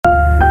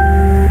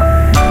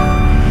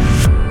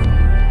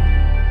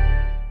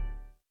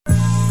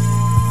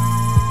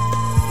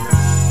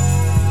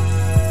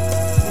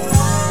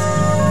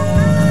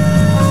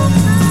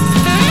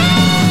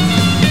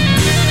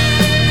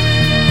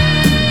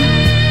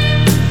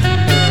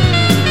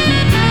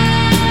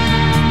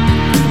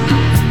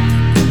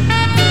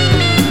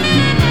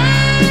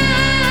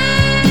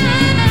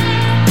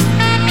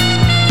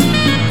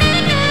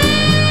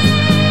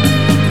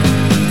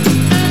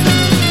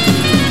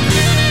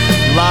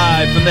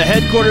from the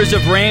headquarters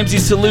of Ramsey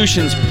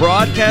Solutions,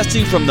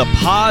 broadcasting from the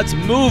Pods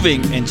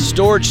Moving and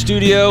Storage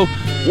Studio.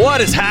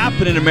 What is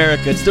happening,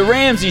 America? It's the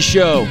Ramsey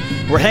Show.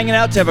 We're hanging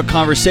out to have a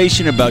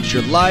conversation about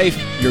your life,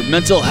 your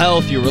mental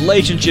health, your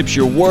relationships,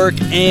 your work,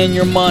 and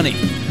your money.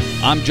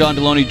 I'm John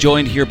Deloney,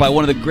 joined here by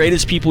one of the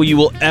greatest people you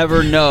will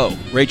ever know,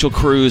 Rachel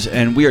Cruz,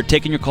 and we are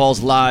taking your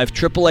calls live,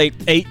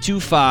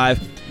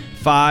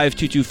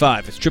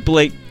 888-825-5225. It's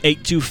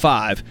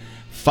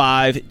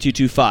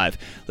 888-825-5225.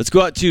 Let's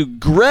go out to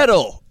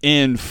Gretel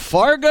in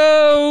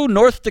Fargo,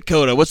 North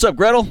Dakota. What's up,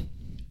 Gretel?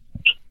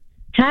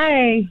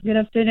 Hi. Good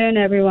afternoon,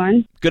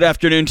 everyone. Good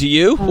afternoon to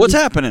you. What's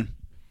happening?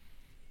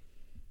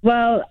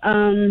 Well,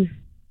 I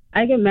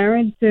got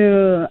married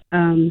to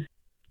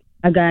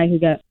a guy who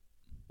got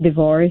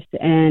divorced,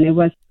 and it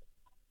was,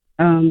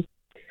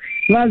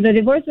 the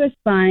divorce was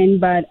fine,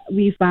 but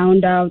I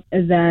found out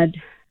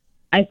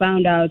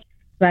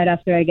right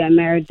after I got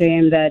married to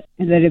him that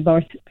the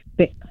divorce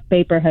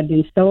paper had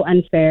been so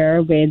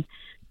unfair with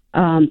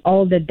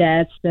all the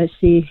debts that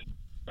she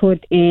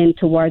put in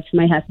towards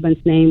my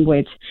husband's name,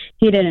 which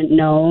he didn't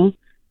know.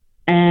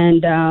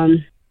 And,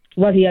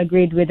 he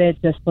agreed with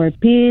it just for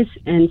peace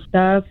and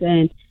stuff.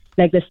 And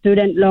like the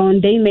student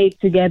loan they made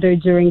together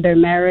during their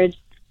marriage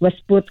was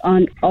put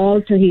on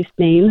all to his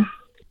name.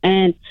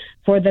 And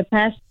for the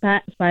past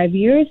 5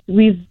 years,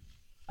 we've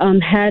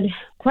had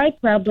quite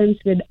problems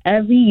with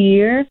every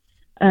year.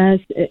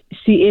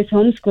 She is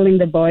homeschooling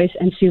the boys,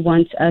 and she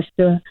wants us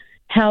to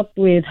help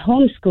with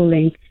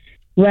homeschooling.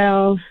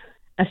 Well,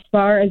 as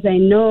far as I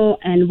know,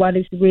 and what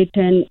is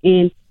written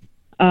in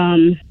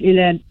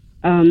the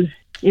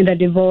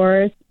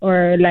divorce,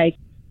 or like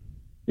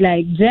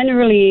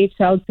generally,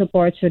 child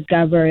support should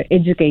cover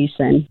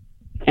education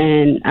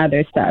and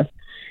other stuff,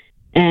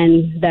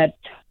 and that's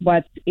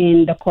what's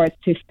in the court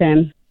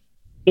system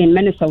in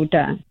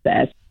Minnesota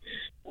says.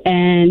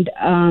 And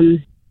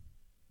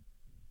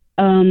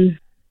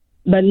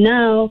but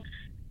now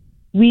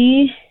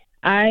me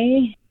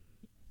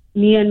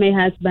and my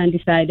husband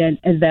decided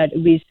that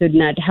we should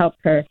not help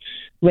her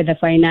with the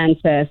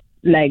finances.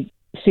 Like,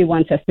 she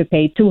wants us to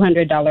pay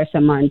 $200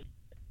 a month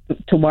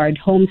toward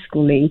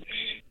homeschooling.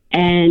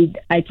 And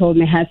I told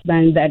my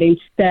husband that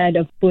instead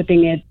of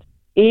putting it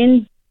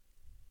in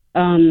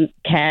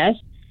cash,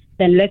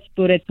 then let's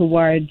put it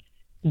towards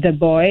the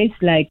boys.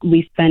 Like,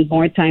 we spend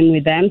more time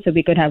with them so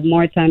we could have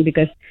more time,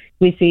 because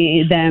we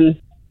see them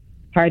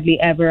hardly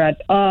ever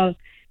at all.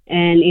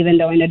 And even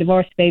though in the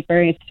divorce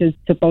paper it's just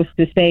supposed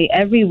to say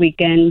every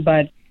weekend,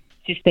 but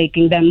she's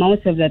taking them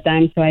most of the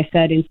time. So I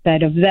said,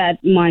 instead of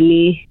that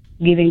money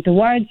giving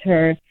towards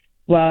her,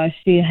 well,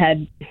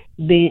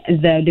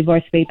 the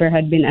divorce paper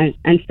had been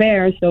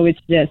unfair, so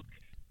it's just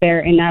fair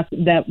enough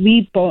that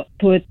we put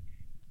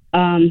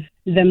the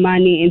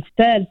money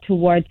instead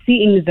towards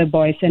seeing the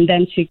boys, and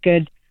then she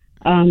could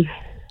Okay,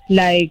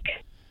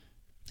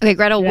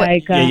 Gretel,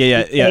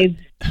 yeah.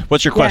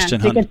 What's your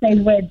question, She could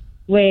save with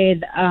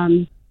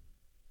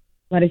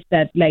what is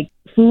that, like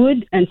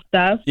food and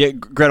stuff. Yeah,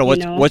 Gretel,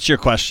 what's your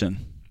question?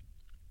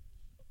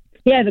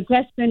 Yeah, the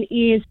question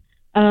is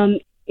are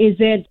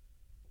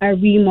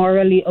we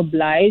morally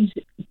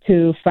obliged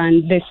to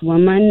fund this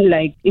woman?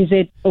 Like, is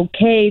it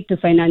okay to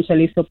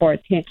financially support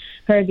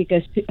her,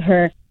 because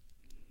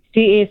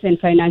she is in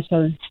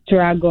financial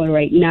struggle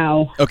right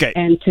now. Okay.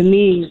 And to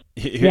me,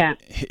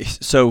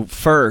 So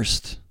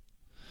first,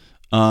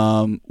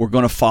 we're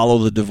going to follow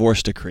the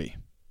divorce decree.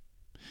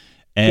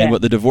 And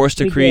what the divorce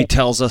decree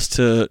tells us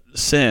to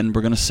send,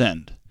 we're going to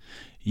send.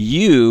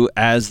 You,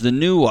 as the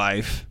new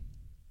wife,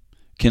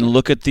 can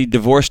look at the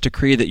divorce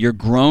decree that your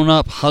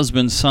grown-up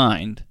husband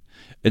signed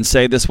and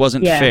say this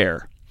wasn't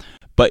fair.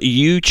 But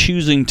you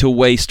choosing to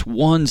waste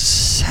 1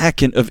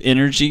 second of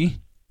energy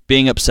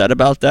being upset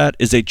about that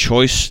is a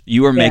choice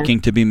you are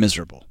making to be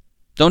miserable.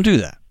 Don't do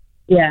that.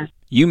 Yeah.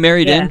 You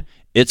married in.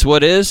 It's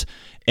what is,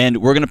 and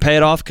we're going to pay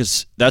it off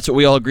because that's what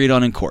we all agreed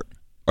on in court.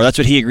 Or that's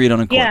what he agreed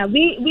on in court. Yeah,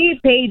 we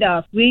paid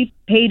off. We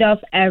paid off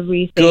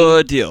everything.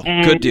 Good deal.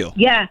 Good deal.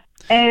 Yeah.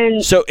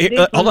 And so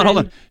hold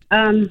on.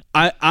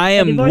 I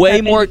am way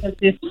more.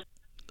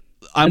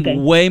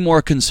 Way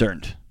more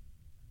concerned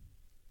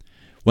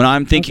when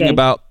I'm thinking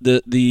about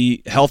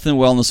the health and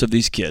wellness of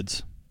these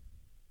kids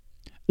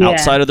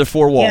outside of their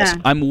four walls. Yeah.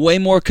 I'm way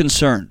more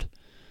concerned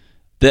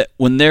that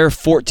when they're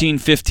 14,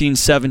 15,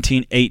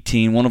 17,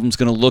 18, one of them's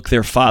going to look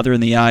their father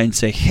in the eye and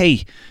say,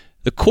 "Hey,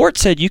 the court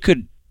said you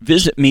could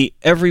visit me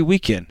every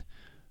weekend.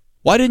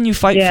 Why didn't you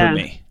fight for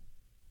me?"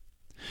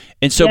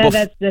 And so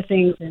that's the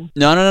thing.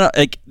 No.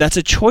 Like, that's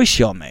a choice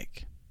y'all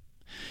make.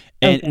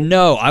 And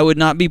no, I would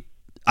not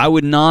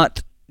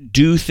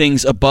do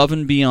things above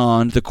and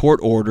beyond the court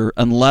order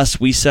unless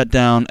we sat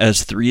down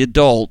as 3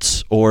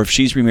 adults, or if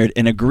she's remarried,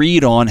 and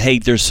agreed on, hey,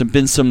 there's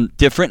been some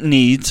different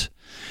needs,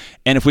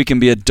 and if we can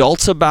be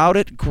adults about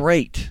it,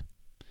 great.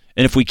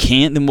 And if we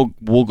can't, then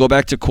we'll go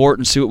back to court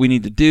and see what we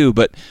need to do.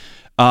 But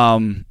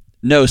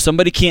no,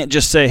 somebody can't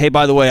just say, hey,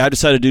 by the way, I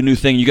decided to do a new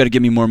thing. You got to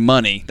give me more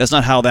money. That's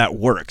not how that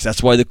works.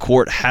 That's why the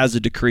court has a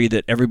decree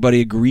that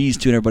everybody agrees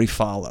to and everybody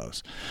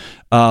follows.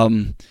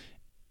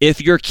 If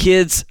your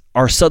kids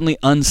are suddenly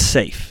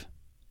unsafe,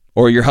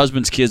 or your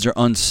husband's kids are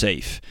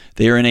unsafe,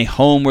 they are in a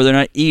home where they're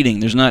not eating,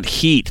 there's not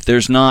heat,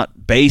 there's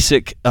not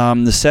basic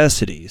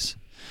necessities,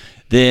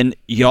 then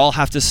y'all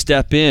have to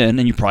step in,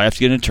 and you probably have to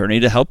get an attorney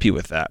to help you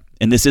with that.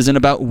 And this isn't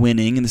about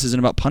winning, and this isn't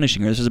about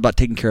punishing her. This is about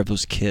taking care of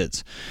those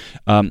kids.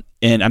 And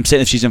I'm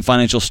saying if she's in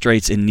financial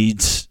straits and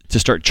needs to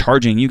start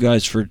charging you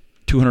guys for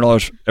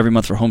 $200 every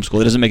month for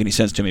homeschool, it doesn't make any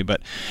sense to me.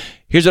 But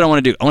here's what I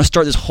want to do. I want to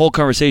start this whole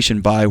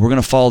conversation by, we're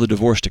going to follow the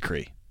divorce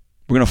decree.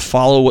 We're going to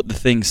follow what the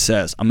thing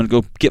says. I'm going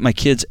to go get my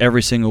kids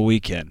every single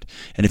weekend.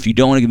 And if you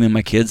don't want to give me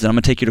my kids, then I'm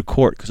going to take you to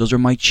court because those are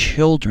my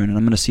children and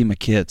I'm going to see my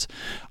kids.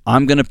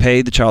 I'm going to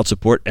pay the child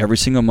support every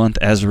single month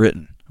as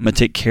written. I'm going to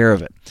take care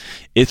of it.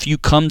 If you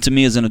come to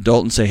me as an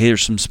adult and say, hey,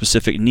 there's some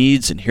specific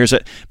needs and here's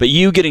it, but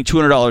you getting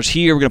 $200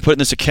 here, we're going to put it in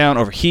this account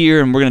over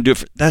here and we're going to do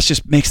it, that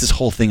just makes this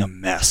whole thing a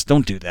mess.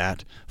 Don't do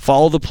that.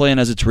 Follow the plan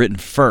as it's written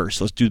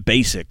first. Let's do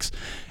basics.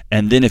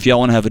 And then if y'all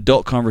want to have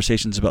adult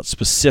conversations about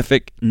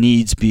specific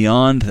needs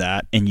beyond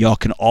that, and y'all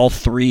can all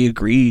three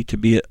agree to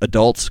be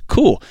adults,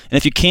 cool. And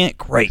if you can't,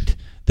 great.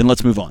 Then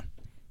let's move on.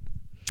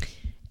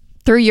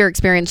 Through your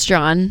experience,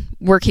 John,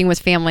 working with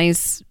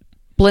families,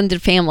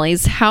 blended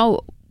families,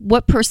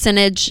 what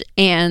percentage,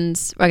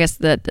 and I guess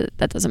that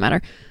doesn't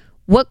matter,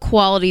 what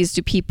qualities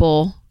do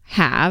people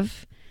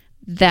have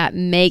that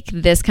make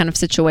this kind of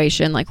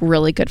situation like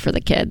really good for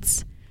the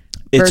kids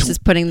versus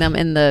putting them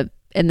in the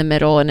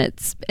middle and you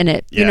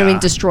know what I mean,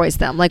 destroys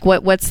them? Like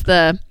what are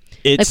the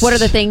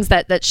things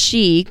that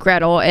she,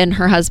 Gretel, and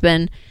her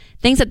husband,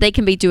 things that they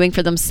can be doing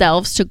for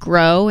themselves to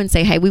grow and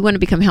say, hey, we want to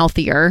become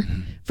healthier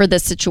for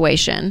this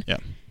situation. Yeah.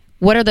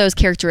 What are those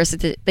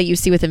characteristics that you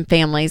see within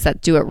families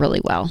that do it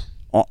really well?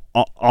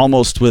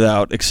 Almost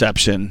without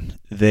exception,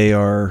 they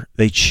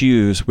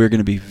choose, we're going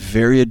to be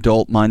very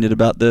adult minded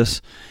about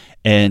this,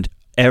 and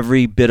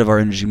every bit of our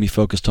energy can be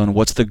focused on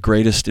what's the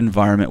greatest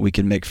environment we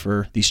can make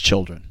for these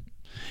children.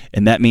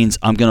 And that means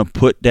I'm going to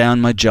put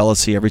down my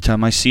jealousy every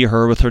time I see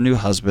her with her new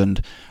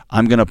husband.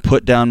 I'm going to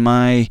put down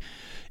my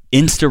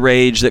insta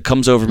rage that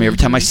comes over me every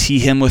time I see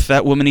him with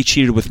that woman he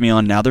cheated with me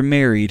on. Now they're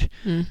married.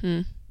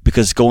 Mm-hmm.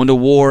 Because going to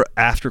war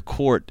after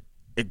court,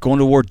 going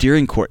to war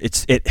during court,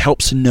 it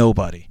helps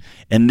nobody.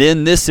 And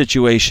then this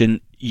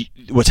situation,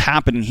 what's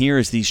happening here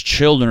is these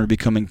children are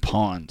becoming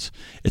pawns.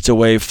 It's a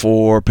way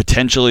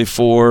potentially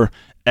for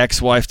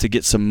ex-wife to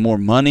get some more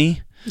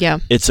money. Yeah.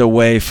 It's a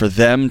way for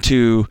them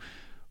to,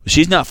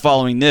 she's not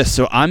following this,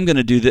 so I'm going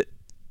to do that.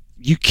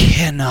 You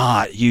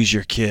cannot use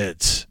your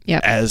kids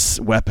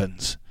as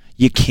weapons.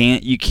 You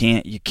can't.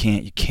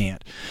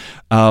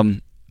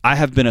 I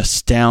have been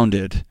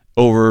astounded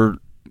over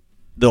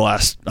the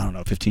last,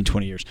 15,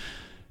 20 years,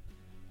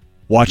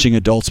 watching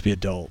adults be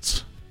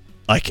adults.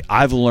 Like,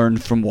 I've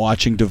learned from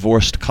watching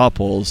divorced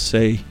couples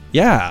say,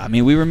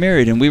 we were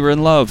married and we were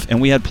in love and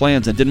we had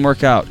plans and it didn't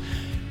work out.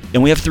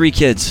 And we have 3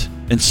 kids.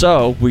 And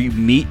so we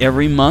meet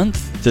every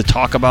month to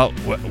talk about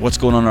what's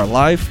going on in our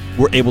life.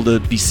 We're able to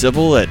be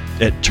civil at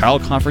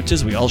child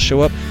conferences. We all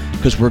show up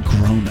because we're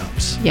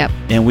grown-ups. Yep.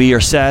 And we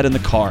are sad in the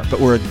car, but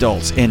we're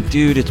adults. And,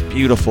 dude, it's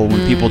beautiful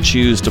when people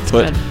choose to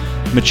put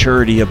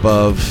maturity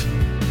above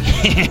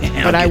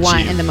what I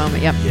want in the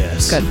moment. Yep.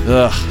 Yes. Good.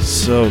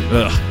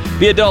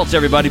 Be adults,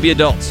 everybody. Be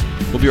adults.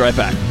 We'll be right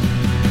back.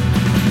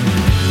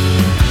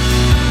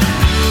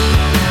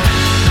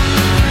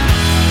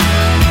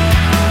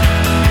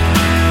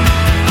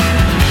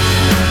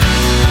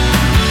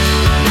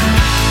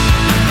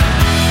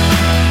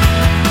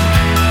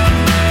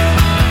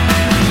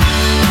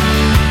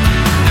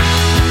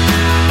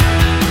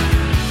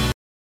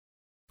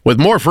 With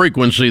more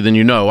frequency than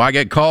you know, I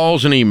get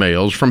calls and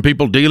emails from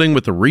people dealing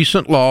with the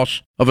recent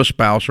loss of a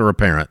spouse or a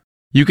parent.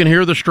 You can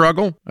hear the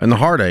struggle and the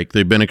heartache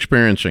they've been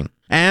experiencing.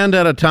 And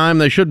at a time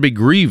they should be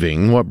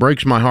grieving, what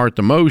breaks my heart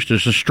the most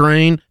is the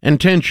strain and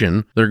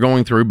tension they're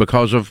going through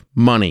because of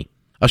money,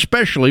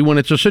 especially when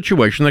it's a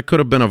situation that could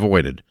have been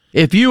avoided.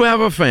 If you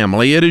have a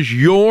family, it is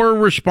your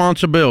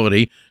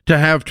responsibility to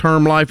have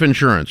term life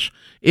insurance.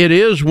 It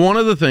is one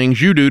of the things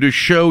you do to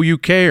show you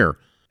care.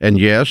 And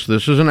yes,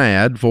 this is an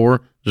ad for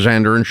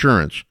Zander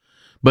Insurance.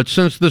 But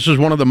since this is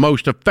one of the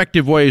most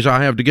effective ways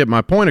I have to get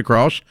my point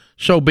across,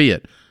 so be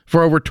it.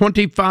 For over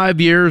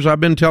 25 years, I've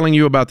been telling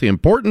you about the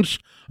importance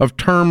of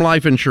term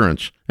life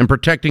insurance and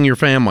protecting your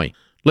family.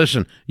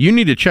 Listen, you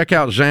need to check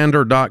out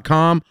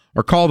Zander.com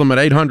or call them at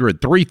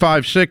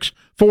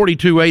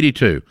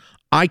 800-356-4282.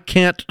 I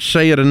can't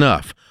say it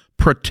enough.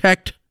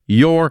 Protect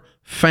your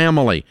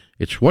family.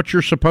 It's what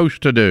you're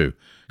supposed to do.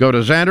 Go to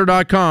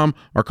Zander.com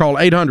or call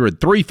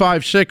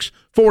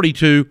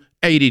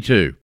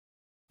 800-356-4282.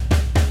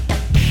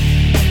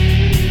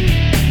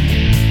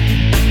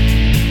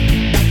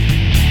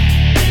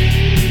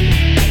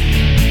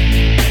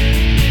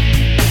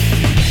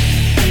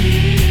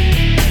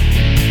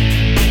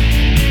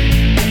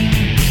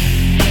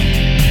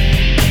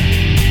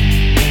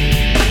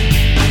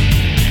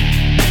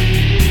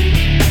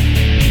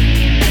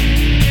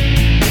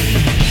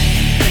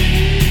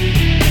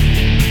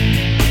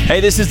 Hey,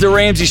 this is The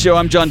Ramsey Show.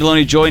 I'm John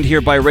Deloney, joined here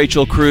by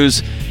Rachel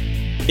Cruz.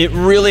 It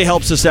really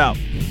helps us out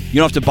You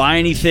don't have to buy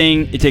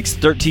anything. It takes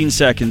 13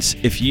 seconds.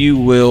 If you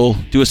will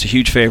do us a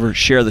huge favor,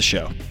 share the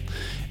show.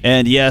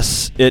 And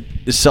yes, it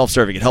is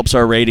self-serving. It helps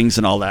our ratings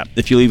and all that.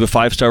 If you leave a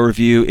 5-star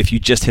review, if you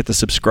just hit the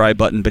subscribe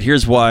button. But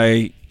here's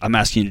why I'm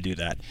asking you to do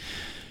that.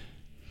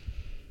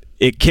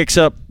 It kicks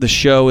up the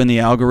show in the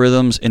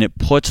algorithms, and it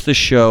puts the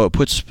show, it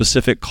puts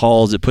specific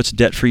calls, it puts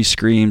debt-free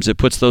screams, it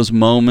puts those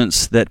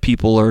moments that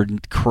people are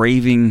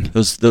craving,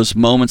 those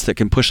moments that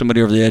can push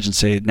somebody over the edge and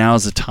say,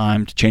 now's the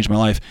time to change my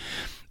life.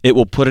 It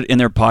will put it in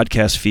their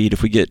podcast feed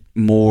if we get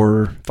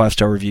more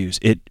 5-star reviews.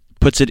 It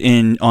puts it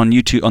in on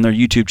YouTube, on their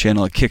YouTube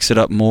channel. It kicks it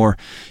up more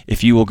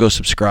if you will go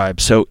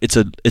subscribe. So it's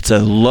a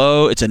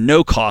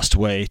no cost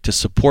way to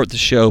support the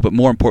show, but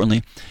more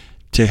importantly,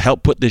 to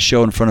help put this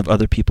show in front of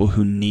other people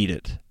who need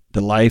it.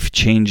 The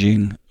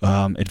life-changing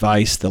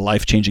advice, the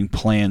life-changing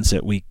plans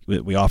that we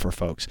offer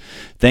folks.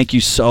 Thank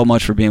you so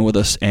much for being with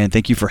us, and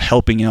thank you for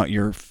helping out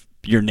your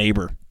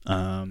neighbor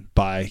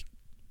by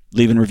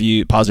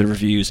leaving positive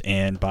reviews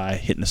and by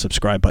hitting the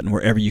subscribe button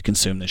wherever you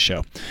consume this show.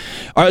 All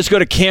right, let's go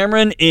to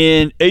Cameron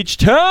in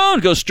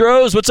H-Town. Go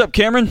Stros. What's up,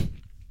 Cameron?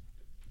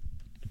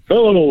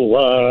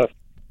 Hello.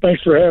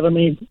 Thanks for having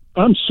me.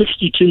 I'm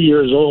 62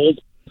 years old.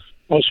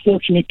 I was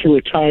fortunate to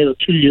retire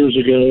 2 years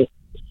ago.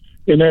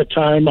 In that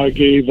time, I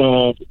gave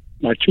my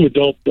 2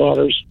 adult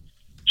daughters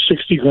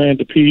 $60,000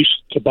 apiece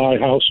to buy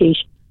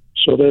houses,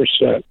 so they're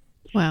set.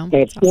 Wow. I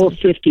have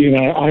 $450 in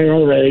an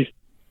IRA.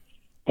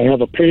 I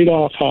have a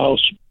paid-off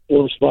house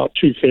worth about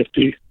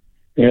 $250.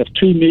 I have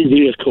 2 new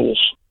vehicles,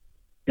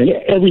 and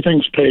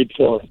everything's paid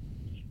for.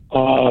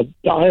 The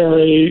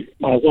IRA,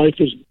 my wife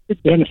is the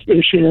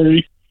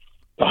beneficiary.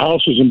 The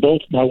house is in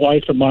both my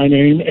wife and my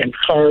name, and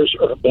cars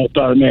are both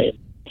our name.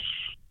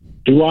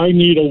 Do I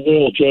need a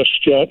will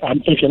just yet?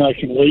 I'm thinking I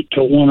can wait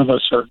till one of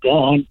us are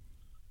gone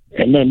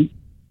and then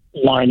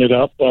line it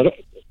up. But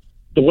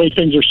the way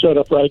things are set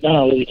up right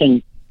now,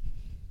 everything,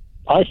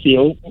 I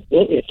feel,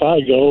 if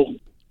I go,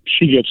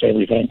 she gets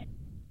everything.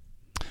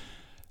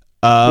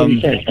 What do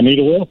you think? I need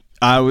a will?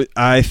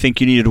 I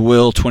think you needed a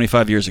will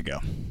 25 years ago.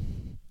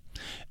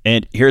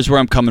 And here's where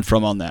I'm coming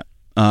from on that.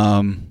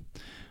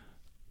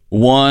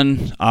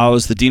 One, I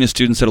was the dean of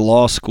students at a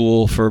law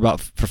school for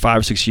 5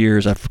 or 6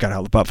 years. I forgot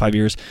how, about 5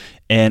 years.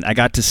 And I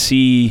got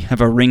to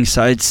have a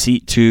ringside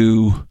seat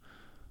to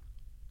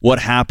what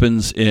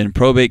happens in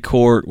probate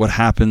court, what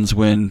happens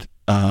when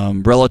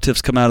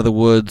relatives come out of the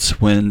woods,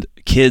 when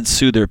kids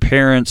sue their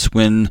parents,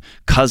 when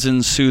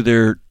cousins sue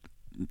their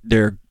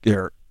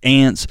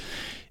aunts.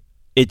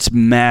 It's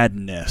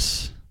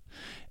madness.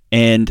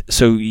 And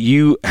so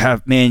you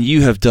have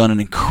done an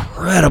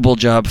incredible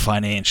job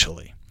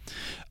financially.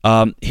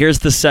 Here's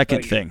the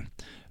second thing.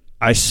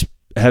 I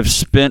have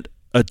spent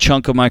a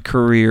chunk of my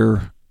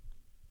career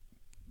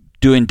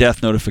doing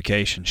death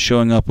notification,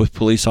 showing up with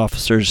police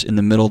officers in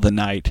the middle of the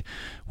night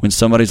when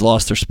somebody's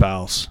lost their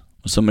spouse,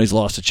 when somebody's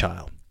lost a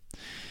child.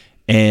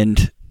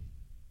 And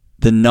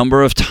the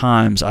number of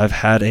times I've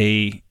had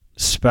a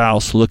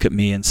spouse look at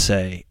me and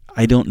say,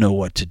 I don't know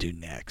what to do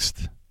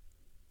next.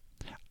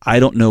 I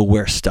don't know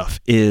where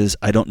stuff is.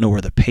 I don't know where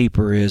the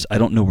paper is. I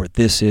don't know where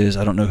this is.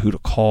 I don't know who to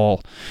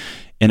call.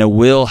 And a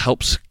will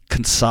helps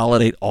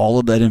consolidate all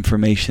of that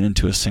information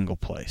into a single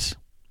place.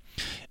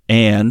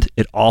 And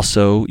it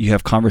also, you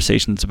have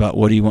conversations about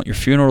what do you want your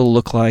funeral to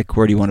look like?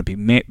 Where do you want to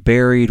be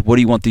buried? What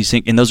do you want these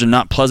things? And those are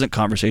not pleasant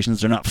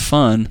conversations. They're not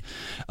fun.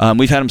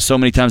 We've had them so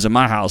many times in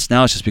my house.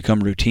 Now it's just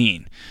become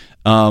routine.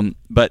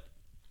 But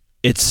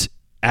it's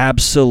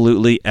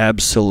absolutely.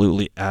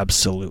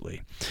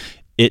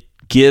 It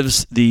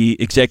gives the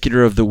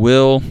executor of the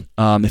will,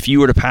 if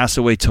you were to pass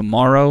away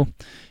tomorrow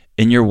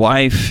and your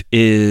wife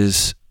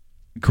is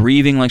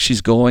grieving like she's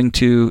going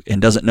to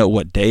and doesn't know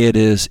what day it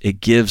is, it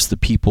gives the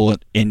people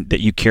that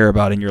you care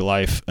about in your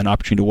life an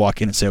opportunity to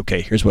walk in and say,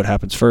 okay, here's what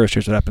happens first,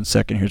 here's what happens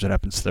second, here's what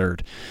happens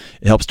third.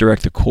 It helps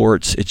direct the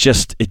courts. It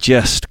just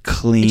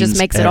cleans. It just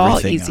makes it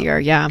all easier,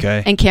 up. yeah.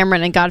 Okay? And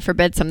Cameron, and God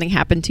forbid something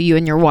happened to you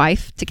and your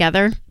wife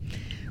together,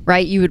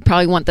 right? You would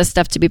probably want this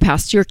stuff to be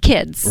passed to your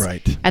kids,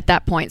 right, at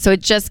that point. So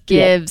it just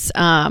gives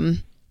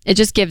it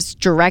just gives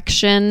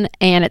direction,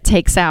 and it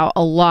takes out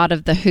a lot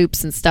of the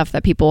hoops and stuff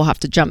that people will have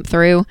to jump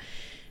through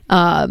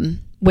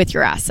with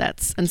your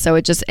assets. And so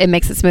it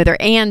makes it smoother.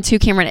 And too,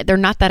 Cameron, they're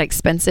not that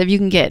expensive. You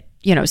can get,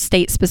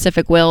 state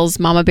specific wills.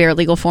 Mama Bear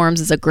Legal Forms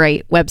is a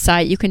great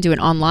website. You can do an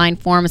online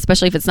form,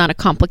 especially if it's not a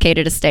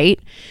complicated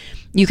estate.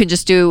 You can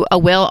just do a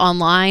will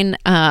online,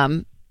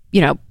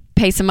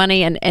 pay some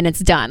money and it's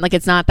done. Like,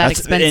 it's not that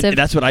expensive. And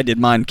that's what I did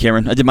mine,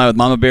 Cameron. I did mine with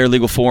Mama Bear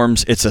Legal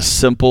Forms. It's a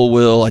simple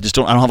will. I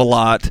don't have a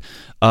lot.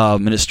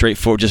 And it's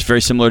straightforward, just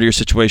very similar to your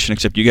situation,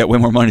 except you get way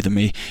more money than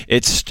me.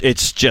 It's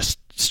just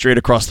straight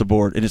across the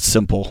board, and it's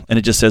simple. And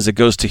it just says it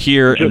goes to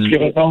here. Just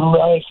get it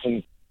notarized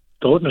and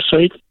go in the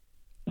safe.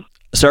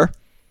 Sir?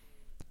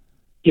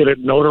 Get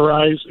it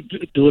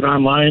notarized, do it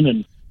online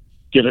and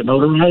get it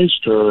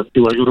notarized, or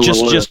do I go to a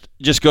lawyer?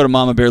 Just go to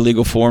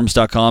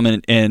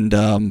mamabearlegalforms.com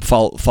and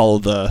follow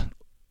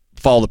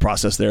the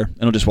process there, and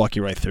it'll just walk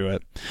you right through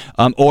it.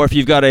 Or if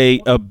you've got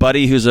a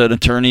buddy who's an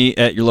attorney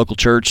at your local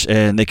church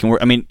and they can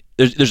work,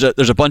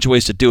 there's a bunch of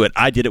ways to do it.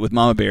 I did it with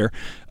Mama Bear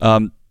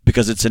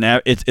because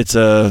it's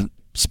a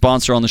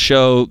sponsor on the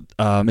show.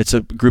 It's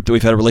a group that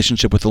we've had a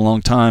relationship with a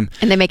long time,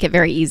 and they make it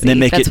very easy. And they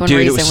make That's it, one dude.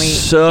 reason It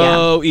was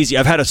so easy.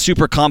 I've had a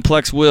super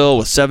complex will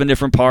with 7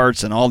 different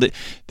parts and all the.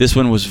 This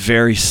one was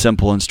very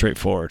simple and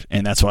straightforward,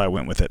 and that's why I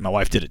went with it. My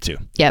wife did it too.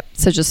 Yep.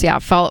 So just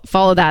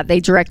follow that. They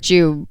direct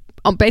you.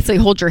 Basically,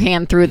 hold your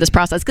hand through this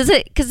process because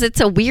it's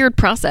a weird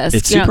process.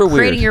 It's super weird.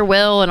 Creating your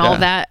will and all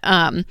that.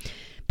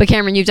 But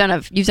Cameron, you've done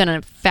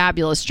a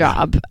fabulous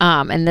job,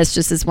 and this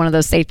just is one of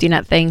those safety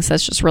net things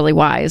that's just really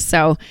wise.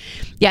 So,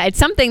 yeah, it's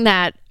something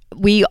that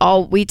we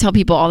tell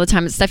people all the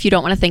time. It's stuff you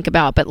don't want to think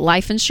about, but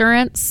life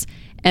insurance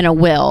and a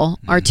will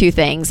are 2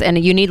 things.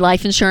 And you need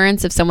life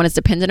insurance if someone is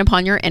dependent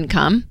upon your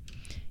income.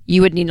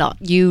 You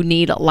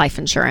need life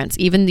insurance.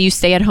 Even you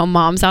stay-at-home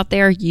moms out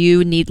there,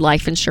 you need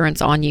life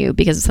insurance on you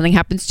because if something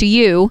happens to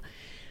you,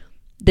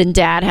 then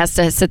dad has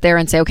to sit there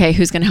and say, okay,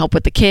 who's going to help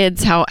with the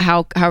kids? How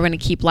are we going to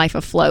keep life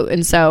afloat?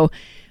 And so,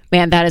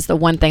 man, that is the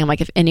one thing. I'm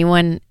like, if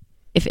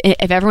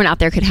everyone out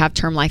there could have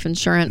term life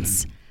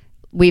insurance,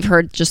 we've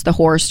heard just the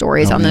horror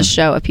stories on this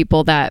show of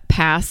people that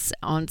pass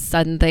on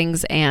sudden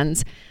things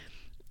and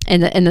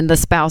then the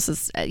spouse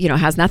is,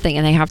 has nothing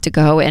and they have to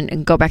go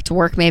and go back to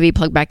work, maybe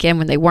plug back in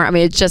when they weren't. I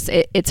mean, it's just,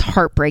 it's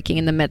heartbreaking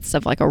in the midst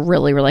of like a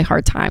really, really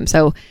hard time.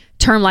 So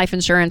term life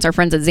insurance, our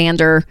friends at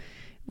Zander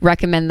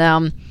recommend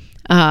them,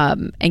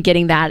 and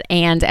getting that.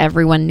 And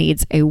everyone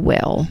needs a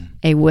will,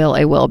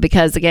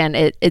 because again,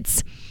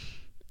 it's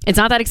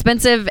not that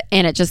expensive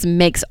and it just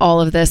makes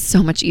all of this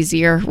so much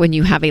easier when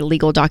you have a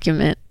legal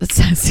document that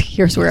says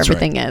here's where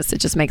everything is. It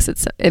just makes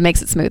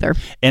it smoother.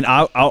 And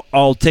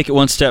I'll take it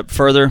one step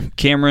further,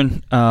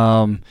 Cameron.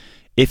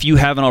 If you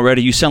haven't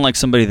already, you sound like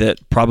somebody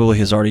that probably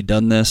has already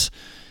done this,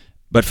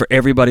 but for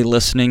everybody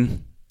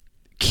listening,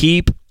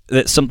 keep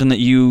that something that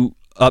you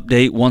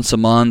update once a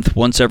month,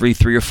 once every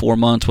 3 or 4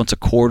 months, once a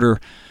quarter.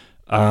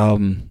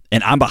 And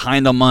I'm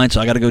behind on mine, so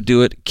I got to go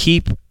do it.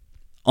 Keep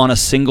on a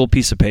single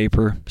piece of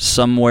paper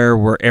somewhere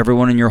where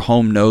everyone in your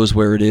home knows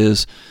where it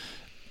is,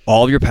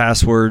 all of your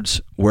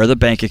passwords, where the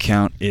bank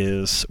account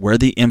is, where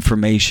the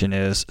information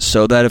is,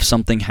 so that if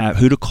something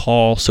who to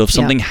call, so if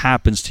something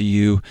happens to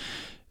you,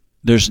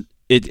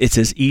 it's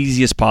as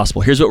easy as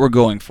possible. Here's what we're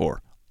going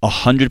for.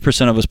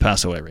 100% of us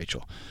pass away,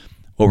 Rachel.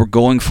 What we're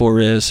going for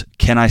is,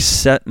 can I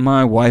set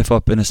my wife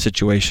up in a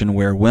situation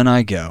where when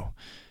I go,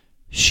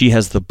 she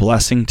has the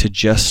blessing to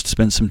just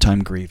spend some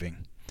time grieving.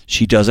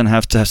 She doesn't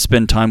have to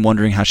spend time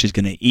wondering how she's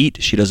going to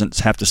eat. She doesn't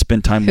have to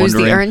spend time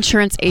wondering who's the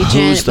insurance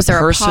agent, was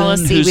there a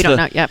policy, we don't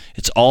know. Yep.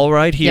 It's all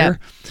right here.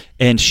 Yep.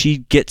 And she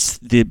gets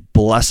the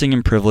blessing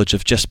and privilege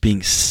of just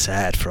being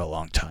sad for a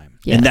long time.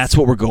 Yes. And that's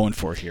what we're going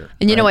for here.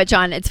 And you know what,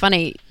 John? It's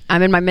funny.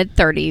 I'm in my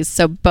mid-30s,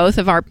 so both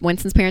of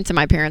Winston's parents and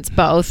my parents,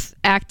 both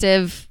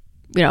active,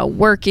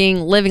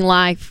 working, living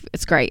life.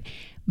 It's great.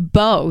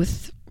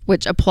 Both,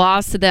 which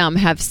applause to them,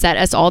 have set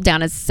us all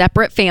down as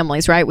separate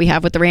families, right? We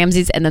have with the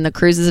Ramseys, and then the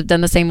Cruzes have done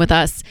the same with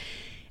us.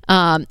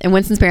 And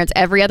Winston's parents,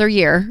 every other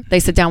year, they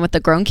sit down with the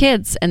grown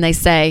kids and they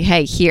say,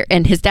 hey, here,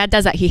 and his dad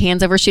does that. He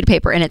hands over a sheet of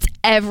paper and it's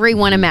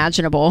everyone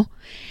imaginable.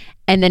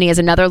 And then he has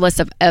another list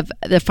of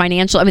the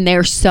financial. I mean, they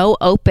are so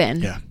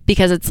open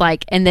because it's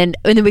like, and then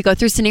we go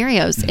through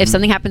scenarios. Mm-hmm. If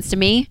something happens to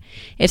me,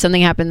 if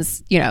something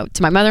happens, to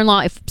my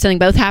mother-in-law, if something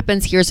both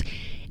happens, here's,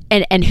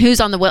 and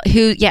who's on the will,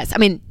 who, yes. I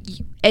mean,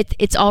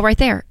 it's all right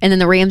there. And then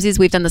the Ramseys,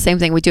 we've done the same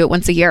thing. We do it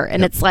once a year.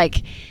 And it's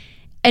like,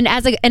 and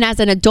as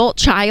an adult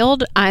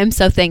child, I'm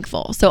so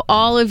thankful. So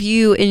all of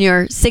you in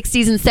your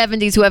 60s and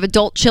 70s who have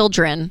adult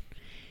children,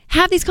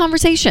 have these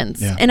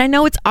conversations. Yeah. And I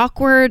know it's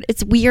awkward.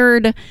 It's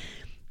weird.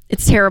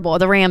 It's terrible.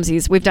 The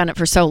Ramseys, we've done it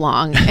for so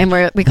long, and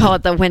we call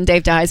it the When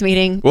Dave Dies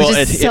meeting, which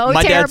is so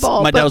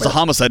terrible. My dad was a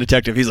homicide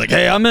detective. He's like,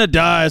 hey, I'm going to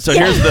die. So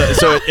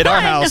so in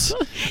our house,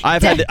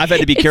 I've had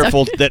to be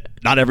careful that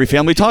not every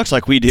family talks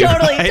like we do.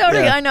 Totally, right?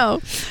 I know.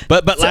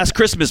 But last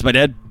Christmas, my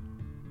dad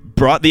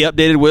brought the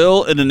updated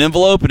will in an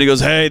envelope, and he goes,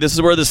 hey, this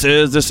is where this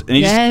is. And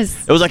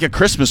it was like a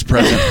Christmas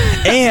present.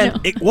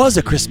 And it was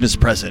a Christmas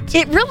present.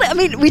 It really, I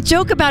mean, we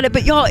joke about it,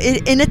 but y'all,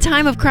 in a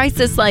time of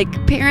crisis,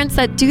 like parents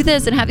that do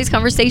this and have these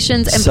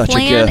conversations and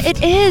plan,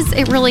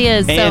 it really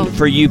is. And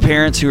for you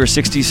parents who are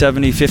 60,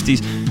 70,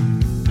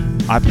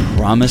 50s, I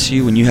promise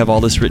you, when you have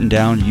all this written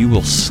down, you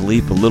will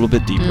sleep a little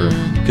bit deeper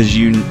because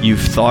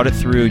you've thought it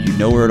through, you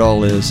know where it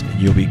all is,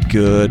 and you'll be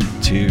good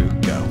to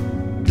go.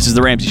 This is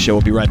The Ramsey Show.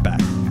 We'll be right back.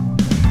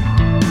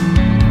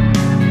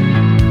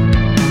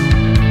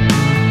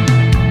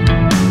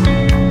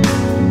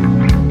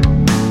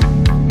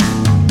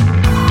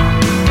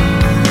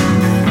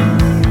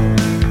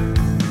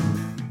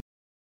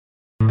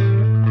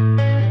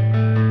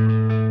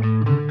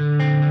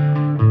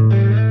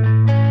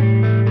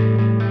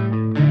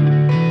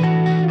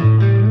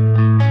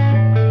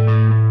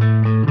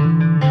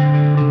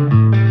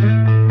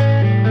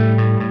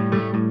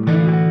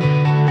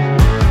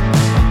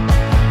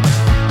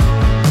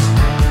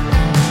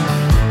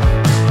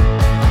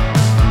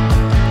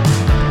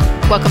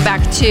 Welcome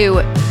back to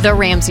The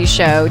Ramsey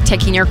Show.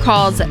 Taking your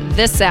calls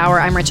this hour.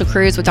 I'm Rachel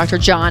Cruz with Dr.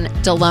 John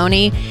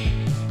Deloney.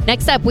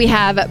 Next up, we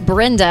have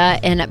Brenda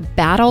in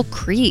Battle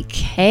Creek.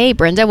 Hey,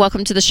 Brenda,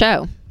 welcome to the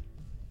show.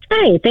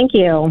 Hi, thank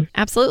you.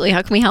 Absolutely.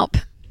 How can we help?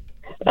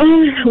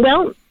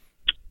 Well,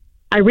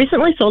 I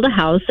recently sold a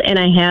house, and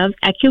I have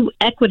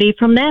equity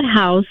from that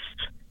house.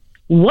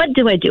 What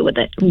do I do with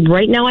it?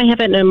 Right now, I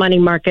have it in a money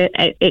market.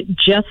 It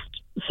just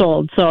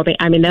sold, so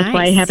I mean that's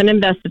why I haven't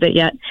invested it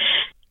yet.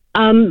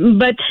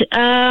 But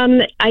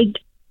I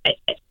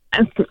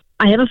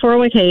have a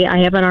 401k. I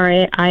have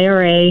an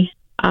IRA,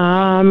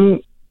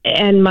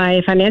 and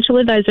my financial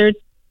advisor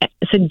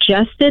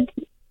suggested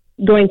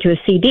going to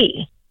a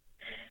CD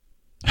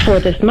for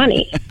this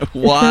money.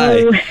 Why?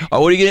 So,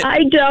 what are you gonna?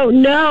 I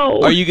don't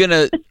know. Are you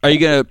gonna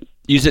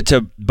use it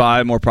to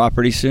buy more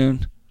property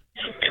soon?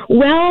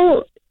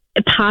 Well,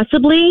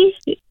 possibly.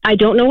 I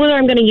don't know whether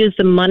I'm going to use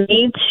the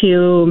money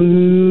to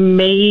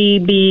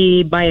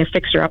maybe buy a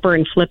fixer-upper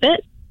and flip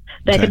it.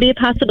 That could be a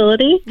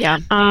possibility. Yeah.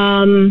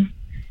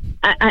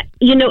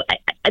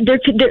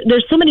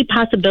 There's so many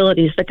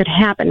possibilities that could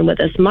happen with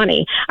this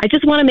money. I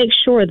just want to make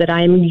sure that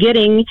I'm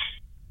getting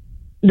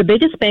the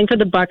biggest bang for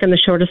the buck in the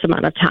shortest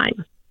amount of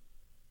time.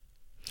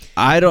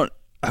 I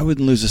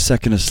wouldn't lose a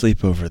second of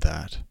sleep over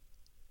that.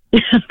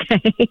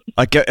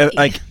 Okay.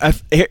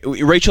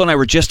 Rachel and I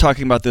were just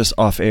talking about this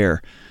off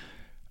air.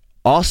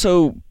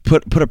 Also,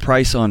 put a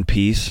price on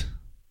peace,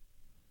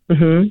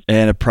 and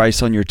a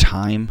price on your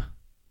time.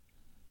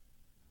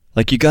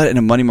 Like, you got it in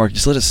a money market,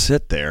 just let it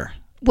sit there.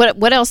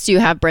 What else do you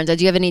have, Brenda?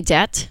 Do you have any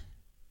debt?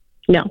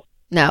 No.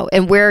 No.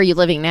 And where are you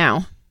living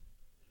now?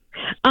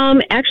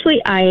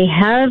 Actually, I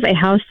have a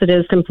house that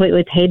is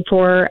completely paid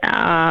for,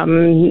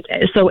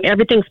 so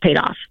everything's paid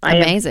off.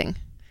 Amazing.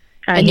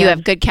 And you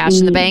have good cash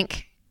in the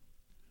bank?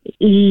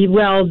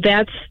 Well,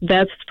 that's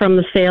from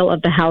the sale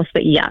of the house,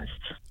 but yes.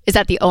 Is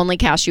that the only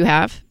cash you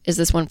have? Is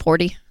this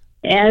 140?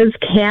 As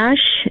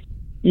cash,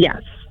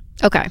 yes.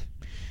 Okay.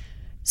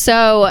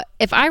 So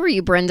if I were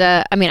you,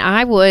 Brenda, I mean,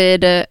 I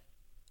would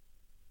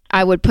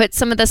put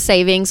some of the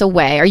savings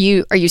away. Are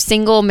you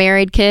single,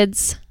 married,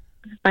 kids?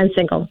 I'm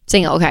single.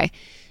 Single, okay.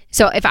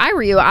 So if I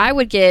were you, I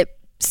would get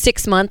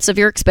 6 months of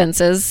your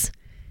expenses,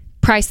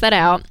 price that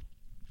out,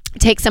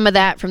 take some of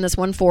that from this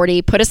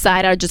 140, put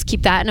aside. I would just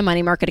keep that in a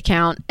money market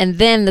account. And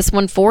then this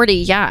 140,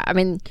 yeah, I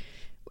mean,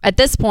 at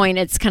this point,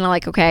 it's kind of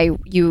like, okay,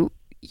 you're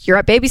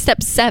at baby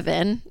step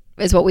 7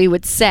 is what we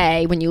would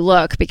say when you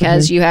look,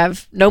 because you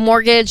have no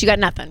mortgage, you got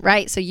nothing,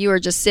 right? So you are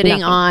just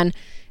sitting on,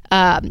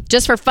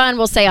 just for fun,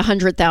 we'll say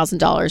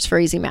 $100,000 for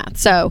easy math.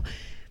 So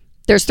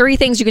there's 3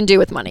 things you can do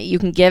with money. You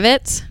can give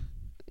it,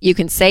 you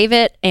can save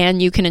it,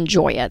 and you can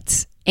enjoy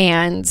it.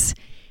 And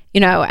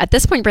at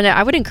this point, Brenda,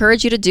 I would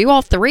encourage you to do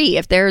all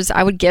 3.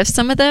 I would give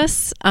some of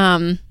this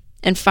and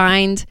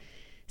find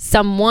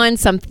someone,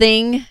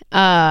 something,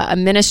 a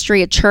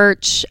ministry, a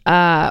church,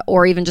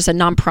 or even just a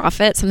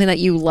nonprofit, something that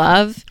you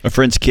love. A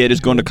friend's kid is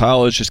going to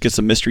college, just get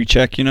some mystery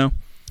check,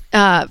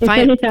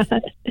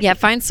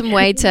 Find some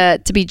way to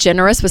be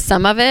generous with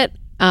some of it.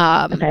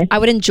 Okay. I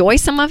would enjoy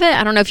some of it.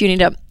 I don't know if you need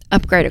to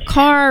upgrade a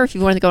car, if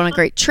you want to go on a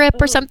great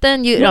trip or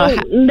something.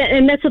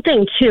 And that's the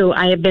thing too.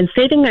 I have been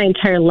saving my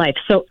entire life,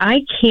 so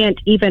I can't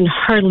even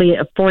hardly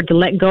afford to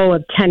let go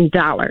of $10.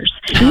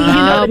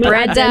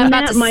 Brenda, I'm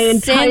about to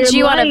send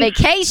you on a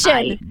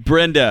vacation.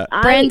 Brenda.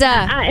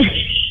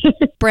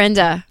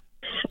 Brenda.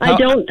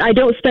 I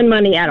don't spend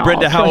money at all.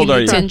 Brenda, how old are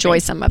you? To enjoy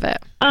some of it.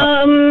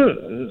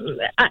 I'm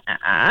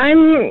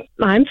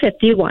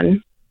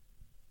 51.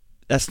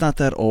 That's not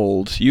that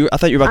old. I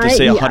thought you were about to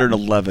say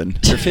 111.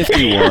 You're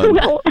 51.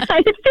 Well,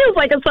 it feels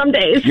like it some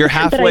days. You're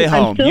halfway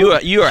home. You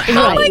are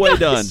halfway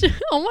done.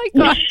 Oh my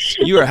gosh.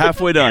 You are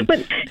halfway done.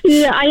 But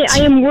yeah,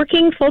 I am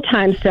working full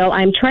time still.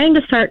 I'm trying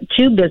to start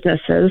 2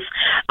 businesses.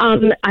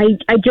 I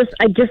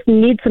just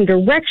need some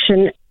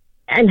direction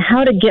and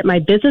how to get my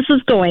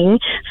businesses going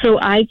so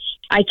I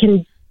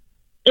can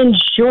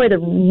enjoy the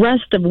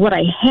rest of what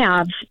I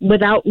have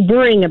without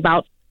worrying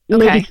about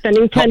maybe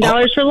spending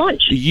 $10 for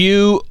lunch.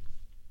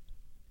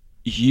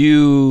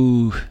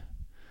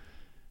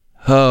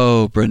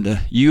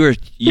 Brenda, you are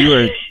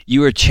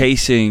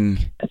chasing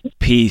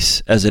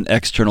peace as an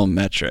external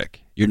metric.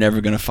 You're never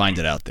going to find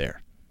it out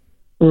there.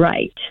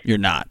 Right. You're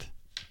not.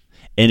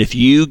 And if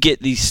you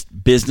get these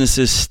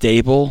businesses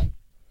stable,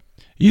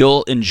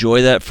 you'll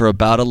enjoy that for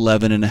about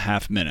 11 and a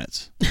half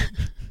minutes.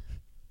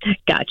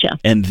 Gotcha.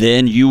 And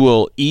then you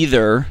will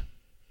either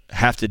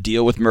have to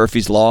deal with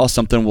Murphy's Law,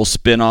 something will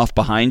spin off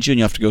behind you and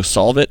you have to go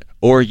solve it,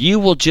 or you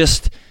will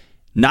just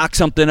knock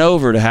something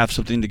over to have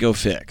something to go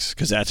fix,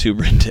 because that's who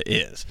Brenda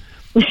is.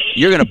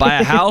 You're going to buy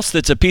a house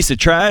that's a piece of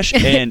trash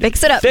and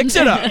fix it up.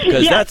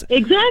 Because that's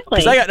exactly.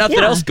 Because I got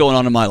nothing else going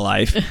on in my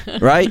life,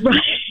 right?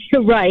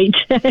 Right.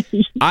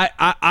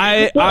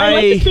 I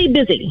like to stay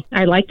busy.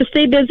 I like to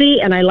stay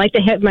busy, and I like to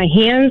have my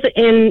hands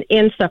in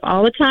stuff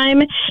all the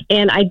time.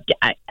 And I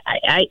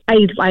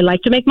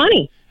like to make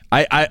money.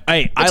 I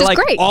like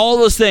great. all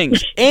those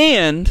things.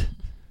 And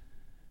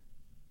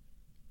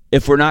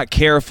if we're not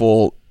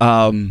careful,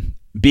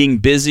 being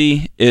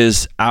busy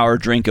is our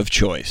drink of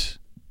choice.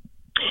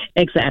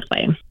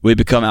 Exactly. We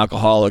become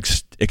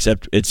alcoholics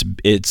except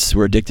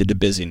we're addicted to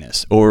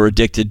busyness, or we're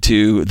addicted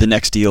to the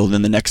next deal,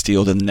 then the next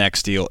deal, then the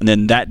next deal, and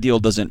then that deal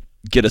doesn't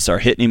get us our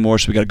hit anymore,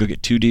 so we got to go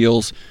get 2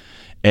 deals,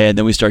 and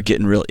then we start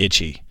getting real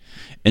itchy.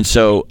 And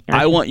so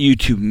I want you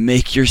to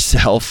make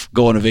yourself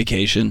go on a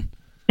vacation.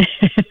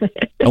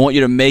 I want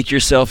you to make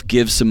yourself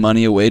give some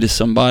money away to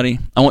somebody.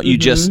 I want you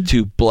just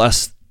to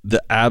bless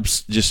the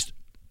abs, just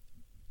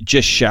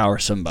shower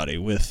somebody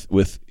with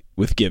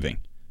giving.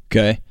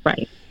 Okay?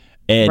 Right.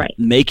 And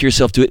make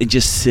yourself do it and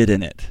just sit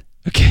in it.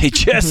 Okay?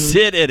 Just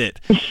sit in it.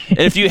 And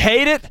if you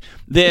hate it,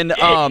 then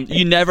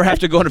you never have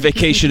to go on a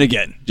vacation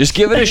again. Just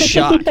give it a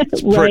shot.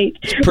 It's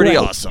pretty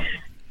awesome.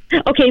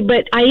 Okay,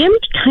 but I am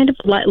kind of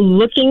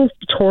looking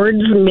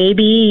towards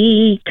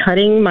maybe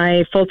cutting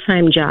my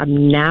full-time job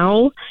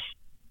now.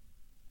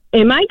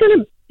 Am I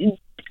going to...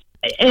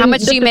 How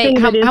much do you make?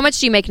 How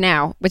much do you make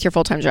now with your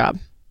full-time job?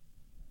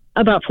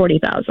 About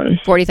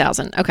 $40,000.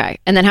 $40,000. Okay,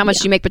 and then how much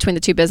do you make between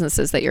the 2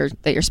 businesses that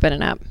you're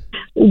spinning up?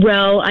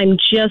 Well, I'm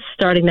just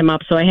starting them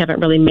up, so I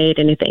haven't really made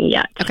anything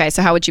yet. Okay,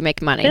 so how would you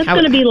make money? It's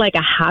going to be like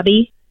a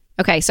hobby.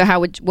 Okay, so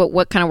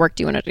what kind of work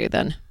do you want to do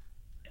then?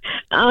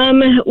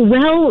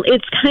 Well,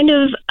 it's kind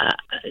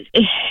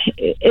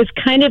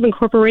of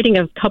incorporating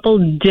a couple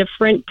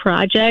different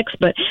projects,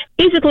 but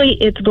basically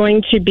it's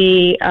going to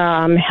be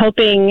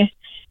helping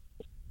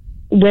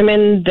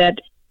women that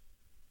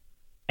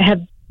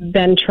have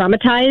been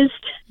traumatized.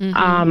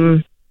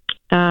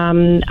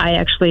 I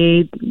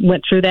actually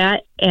went through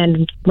that,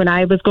 and when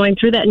I was going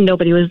through that,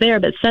 nobody was there.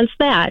 But since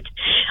that,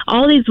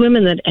 all these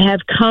women that have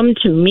come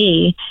to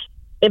me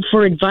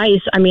for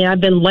advice, I mean, I've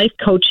been life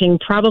coaching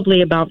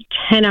probably about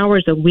 10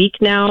 hours a week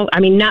now. I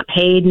mean, not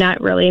paid, not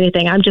really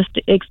anything. I'm just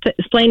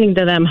explaining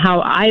to them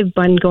how I've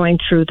been going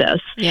through this,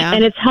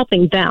 and it's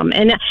helping them.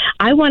 And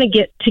I want to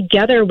get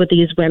together with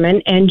these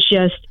women and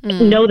just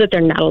know that they're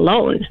not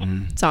alone.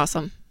 It's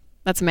awesome.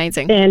 That's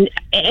amazing. And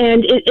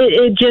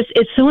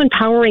it's so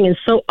empowering and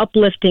so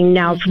uplifting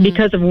now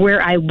because of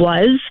where I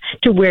was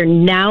to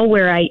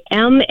where I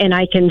am, and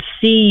I can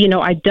see,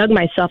 I dug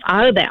myself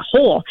out of that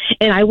hole,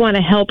 and I want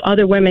to help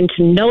other women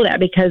to know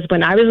that, because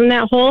when I was in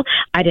that hole,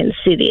 I didn't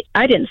see the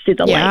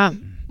light.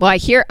 Well, I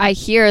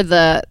hear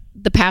the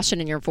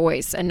passion in your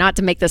voice, and not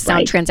to make this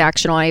sound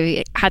transactional,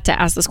 I had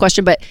to ask this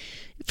question, but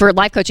for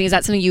life coaching, is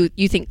that something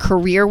you think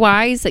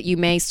career-wise that you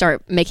may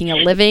start making a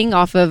living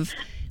off of?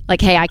 Like,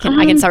 hey, I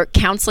can start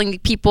counseling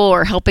people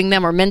or helping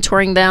them or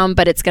mentoring them,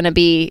 but it's going to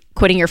be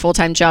quitting your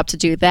full-time job to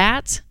do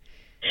that?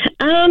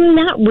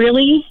 Not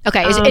really.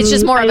 Okay, it's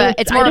just more of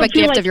a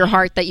gift of your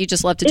heart that you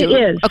just love to do.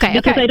 It is. Okay,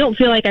 because I don't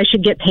feel like I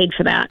should get paid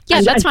for that. Yeah,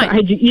 that's fine.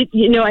 I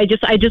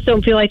just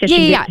don't feel like I should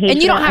get paid.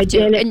 And you don't have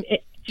to.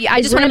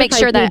 I just want to make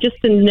sure that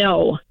just to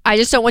know. I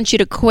just don't want you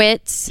to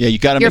quit you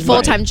gotta your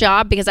full-time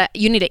job, because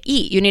you need to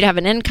eat. You need to have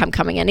an income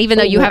coming in, even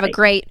though you have a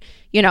great,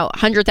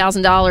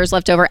 $100,000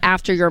 left over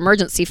after your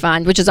emergency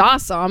fund, which is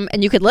awesome.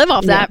 And you could live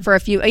off that for a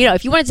few,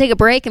 if you want to take a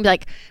break and be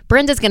like,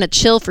 Brenda's going to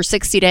chill for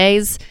 60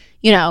 days,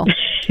 go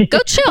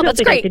chill.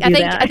 That's great.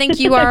 I think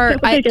you are,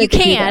 you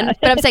can,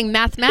 but I'm saying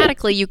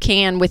mathematically you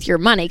can with your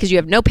money, because you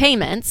have no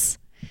payments.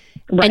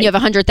 Right. And you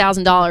have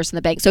 $100,000 in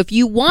the bank. So if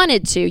you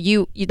wanted to,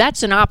 you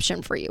that's an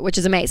option for you, which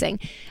is amazing.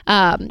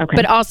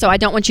 But also, I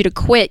don't want you to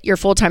quit your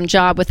full-time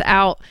job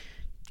without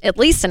at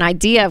least an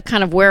idea of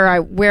kind of where I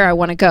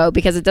want to go,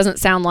 because it doesn't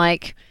sound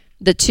like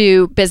the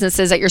 2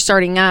 businesses that you're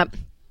starting up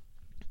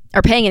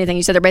are paying anything.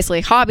 You said they're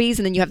basically hobbies,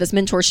 and then you have this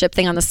mentorship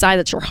thing on the side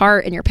that's your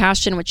heart and your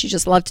passion, which you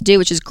just love to do,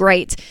 which is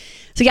great.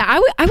 So yeah,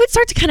 I would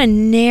start to kind of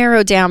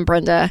narrow down,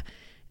 Brenda.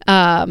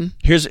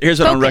 Here's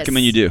what I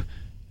recommend you do.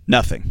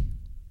 Nothing.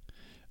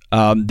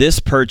 This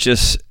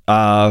purchase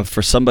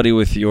for somebody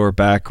with your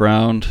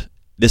background,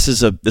 this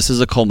is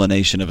a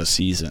culmination of a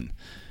season,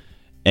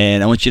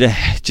 and I want you to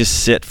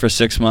just sit for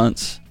 6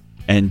 months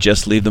and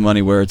just leave the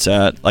money where it's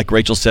at. Like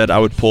Rachel said, I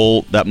would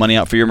pull that money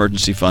out for your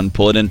emergency fund,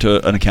 pull it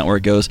into an account where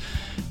it goes,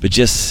 but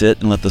just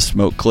sit and let the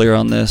smoke clear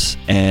on this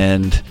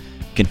and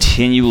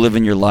continue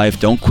living your life.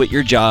 Don't quit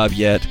your job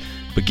yet,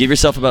 but give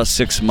yourself about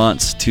 6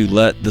 months to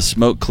let the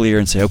smoke clear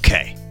and say,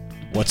 okay,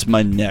 what's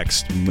my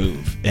next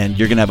move? And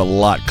you're going to have a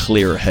lot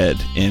clearer head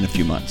in a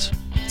few months.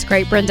 It's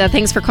great, Brenda.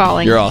 Thanks for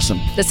calling. You're awesome.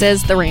 This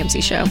is The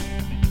Ramsey Show.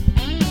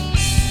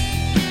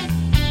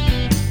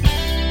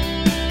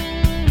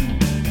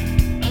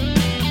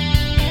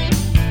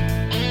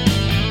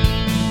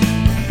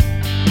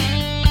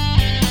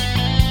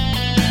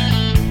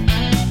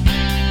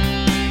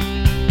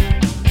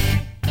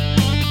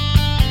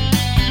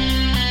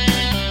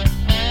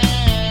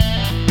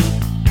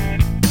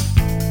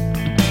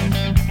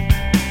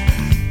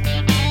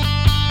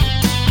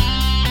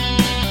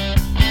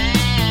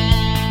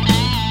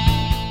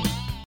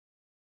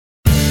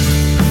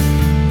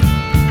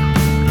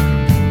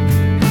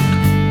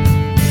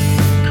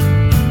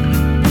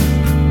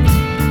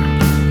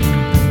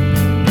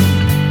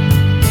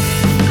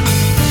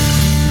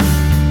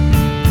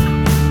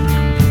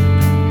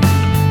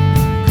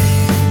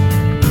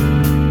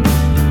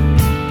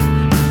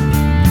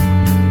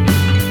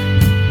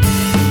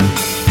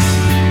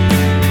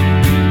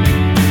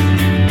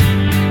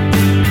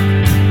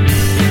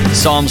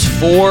 Psalms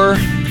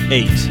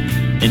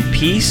 4:8. In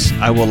peace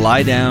I will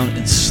lie down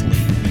and sleep.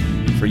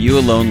 For you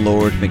alone,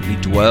 Lord, make me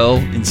dwell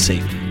in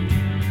safety.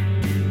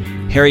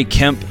 Harry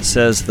Kemp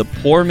says, the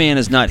poor man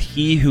is not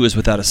he who is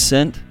without a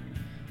cent,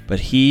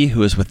 but he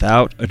who is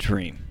without a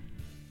dream.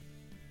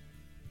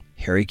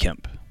 Harry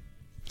Kemp.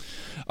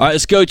 All right,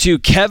 let's go to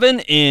Kevin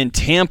in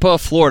Tampa,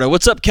 Florida.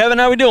 What's up, Kevin?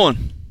 How we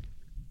doing?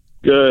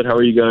 Good. How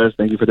are you guys?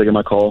 Thank you for taking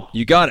my call.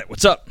 You got it.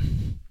 What's up?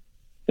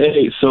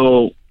 Hey,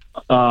 so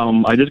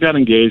I just got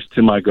engaged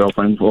to my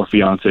girlfriend or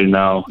fiance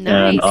now.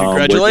 Nice. And,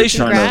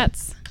 Congratulations.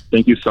 Congrats.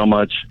 Thank you so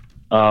much.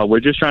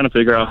 We're just trying to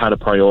figure out how to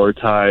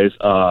prioritize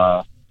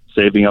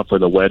saving up for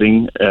the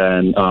wedding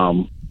and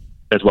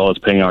as well as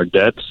paying our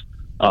debts.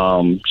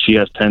 She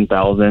has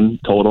 $10,000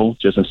 total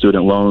just in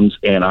student loans,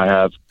 and I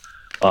have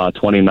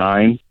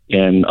 $29,000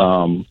 and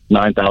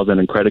 $9,000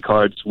 in credit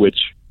cards, which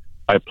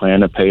I plan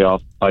to pay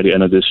off by the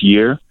end of this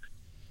year,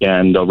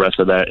 and the rest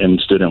of that in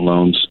student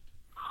loans.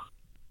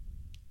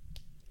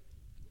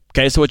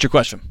 Okay, so what's your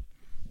question?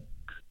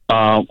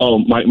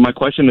 My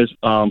question is,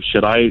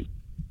 should I,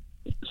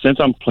 since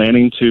I'm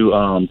planning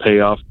to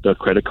pay off the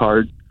credit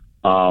card,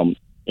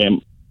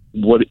 and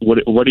what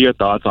are your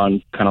thoughts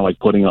on kind of like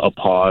putting a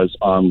pause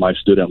on my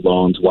student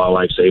loans while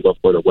I save up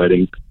for the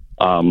wedding?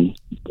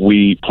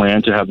 We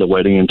plan to have the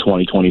wedding in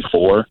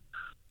 2024,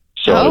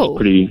 so it's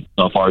pretty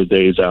far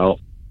days out.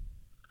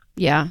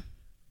 Yeah.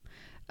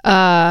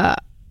 I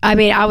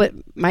mean,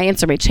 my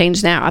answer may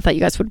change now. I thought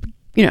you guys would,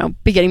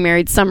 be getting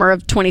married summer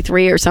of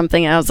 23 or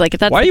something. And I was like, if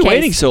that's why are the you case,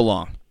 waiting so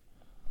long?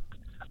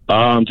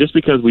 Just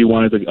because we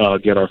wanted to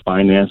get our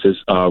finances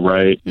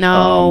right.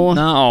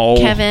 No,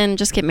 Kevin,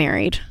 just get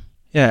married.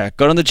 Yeah,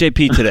 go to the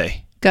JP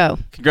today. Go.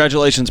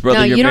 Congratulations, brother.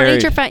 No, you're you don't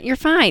married. need you're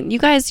fine. You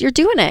guys, you're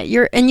doing it.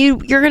 You're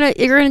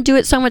gonna do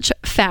it so much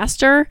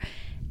faster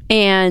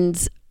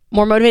and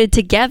more motivated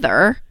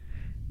together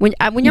when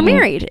you're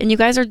married. And you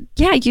guys are,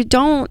 you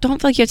don't feel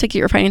like you have to get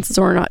your finances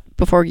or not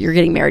before you're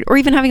getting married or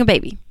even having a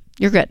baby.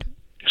 You're good.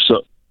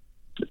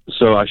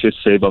 So I should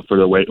save up for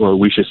the wedding, or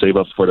we should save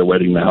up for the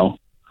wedding now.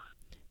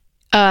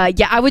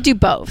 Yeah, I would do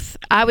both.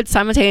 I would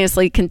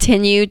simultaneously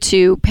continue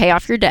to pay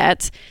off your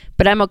debt,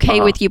 but I'm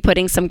okay with you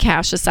putting some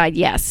cash aside,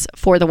 yes,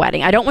 for the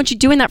wedding. I don't want you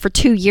doing that for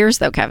 2 years,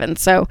 though, Kevin.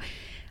 So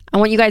I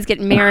want you guys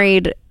getting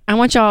married. I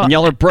want y'all... And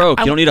y'all are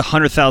broke. You don't need a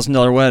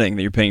 $100,000 wedding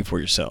that you're paying for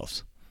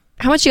yourselves.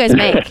 How much you guys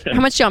make?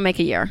 How much do y'all make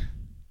a year?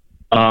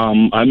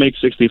 I make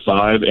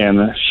 $65,000,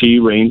 and she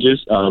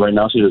ranges. Right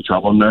now, she's a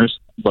travel nurse,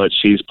 but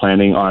she's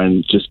planning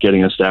on just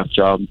getting a staff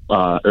job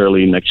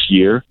early next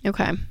year.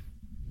 Okay.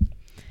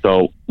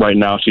 So right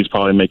now she's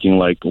probably making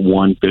like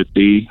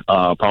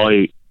 $150,000,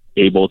 probably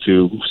able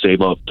to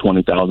save up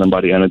 $20,000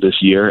 by the end of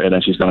this year, and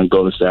then she's going to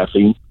go to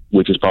staffing,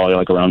 which is probably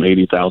like around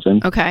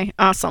 $80,000. Okay,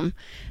 awesome.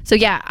 So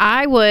yeah,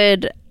 I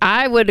would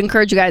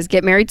encourage you guys to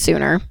get married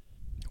sooner.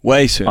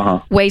 Way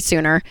sooner. Way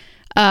sooner.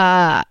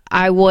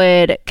 I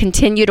would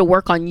continue to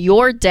work on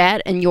your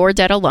debt and your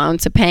debt alone,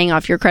 so paying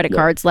off your credit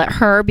cards. Let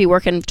her be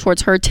working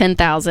towards her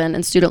 $10,000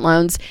 in student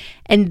loans,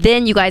 and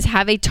then you guys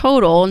have a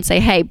total and say,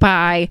 hey,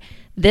 by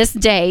this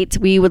date,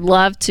 we would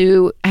love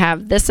to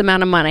have this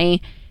amount of money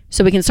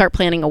so we can start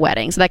planning a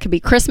wedding. So that could be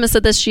Christmas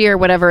of this year,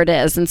 whatever it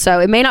is. And so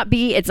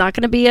it's not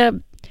going to be a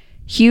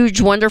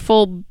huge,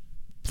 wonderful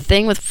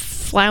thing with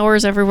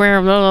flowers everywhere.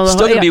 It's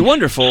still going to be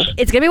wonderful.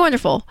 It's going to be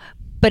wonderful.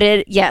 But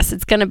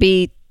it's going to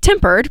be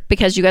tempered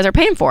because you guys are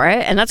paying for it.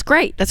 And that's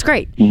great. That's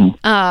great.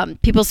 Mm-hmm.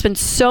 People spend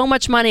so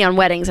much money on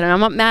weddings, and I'm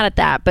not mad at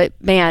that. But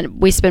man,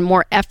 we spend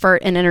more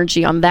effort and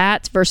energy on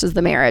that versus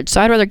the marriage. So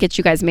I'd rather get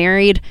you guys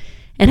married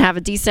and have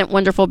a decent,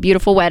 wonderful,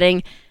 beautiful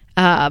wedding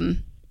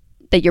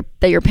that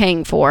you're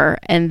paying for,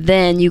 and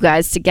then you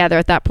guys together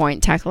at that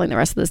point tackling the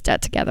rest of this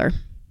debt together.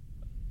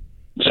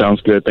 Sounds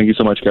good. Thank you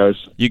so much, guys.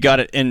 You got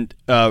it. And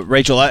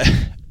Rachel,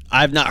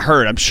 I've not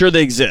heard. I'm sure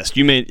they exist.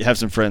 You may have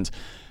some friends.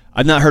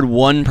 I've not heard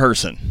one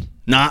person,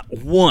 not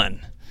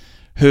one,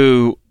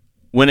 who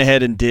went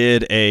ahead and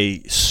did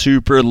a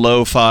super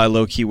lo-fi,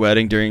 low-key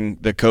wedding during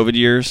the COVID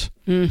years,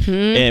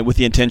 and with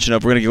the intention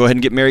of, we're going to go ahead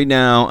and get married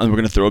now, and we're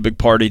going to throw a big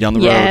party down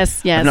the road.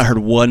 Yes. I've not heard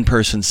one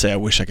person say, I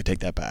wish I could take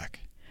that back.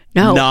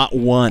 No. Not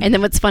one. And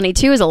then what's funny,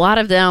 too, is a lot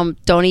of them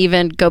don't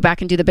even go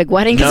back and do the big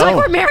wedding. Because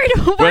we're married.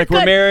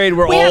 We're married.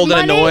 We're old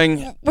and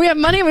annoying. We have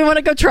money. We want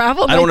to go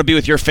travel. I don't want to be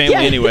with your family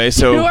anyway,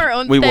 so do our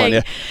own we thing. won.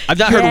 Yeah. I've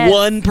not heard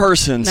one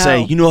person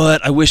say, you know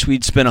what, I wish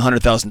we'd spent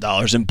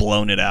 $100,000 and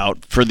blown it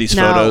out for these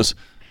photos.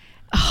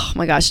 Oh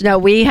my gosh. No,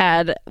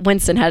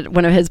 Winston had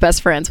one of his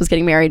best friends was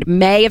getting married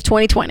May of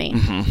 2020.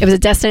 It was a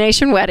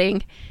destination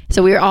wedding.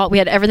 So we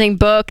had everything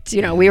booked.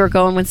 We were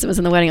going, Winston was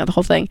in the wedding, the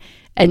whole thing.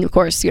 And of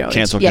course,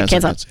 cancel.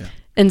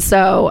 And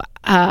so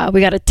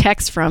we got a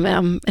text from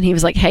him, and he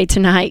was like, hey,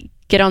 tonight,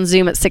 get on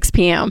Zoom at 6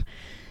 p.m.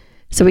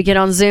 So we get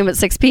on Zoom at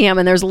 6 p.m.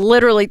 and there's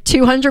literally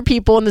 200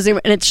 people in the Zoom,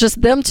 and it's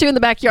just them two in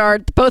the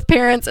backyard, both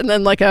parents, and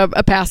then like a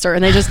pastor,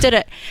 and they just did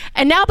it.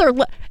 And now they're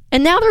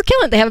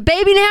killing it. They have a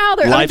baby now.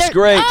 Life's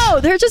great. Oh,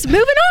 they're just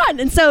moving on.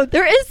 And so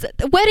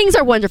weddings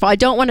are wonderful. I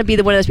don't want to be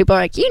one of those people who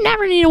are like, you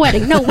never need a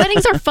wedding. No,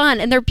 weddings are fun,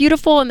 and they're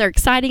beautiful, and they're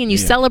exciting, and you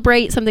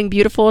celebrate something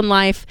beautiful in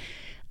life.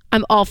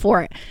 I'm all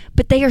for it.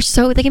 But they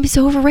can be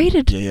so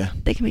overrated. Yeah.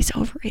 They can be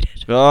so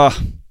overrated. Oh.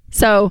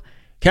 So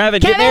Kevin,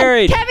 get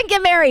married. Kevin,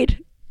 get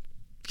married.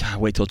 God,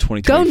 wait till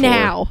 2024. Go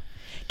now.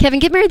 Kevin,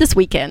 get married this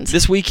weekend.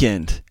 This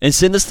weekend. And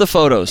send us the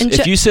photos. And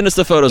if you send us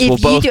the photos, we'll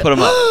both put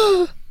them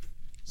up.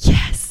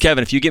 Yes.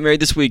 Kevin, if you get married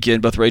this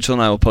weekend, both Rachel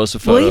and I will post the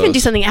photos. We'll even do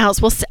something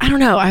else. I don't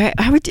know. I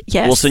would.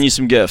 Yes. We'll send you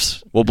some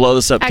gifts. We'll blow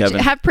this up, Kevin.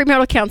 Have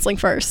premarital counseling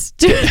first.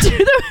 Do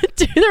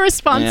the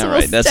responsible. All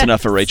right, that's steps.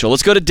 enough for Rachel.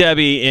 Let's go to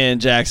Debbie in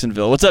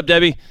Jacksonville. What's up,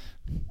 Debbie?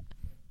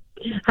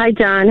 Hi,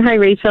 John. Hi,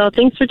 Rachel.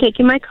 Thanks for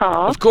taking my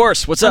call. Of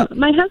course. What's up?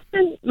 My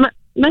husband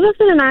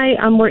and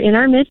I we're in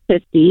our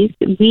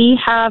mid-50s. We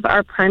have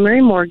our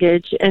primary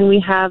mortgage, and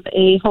we have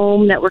a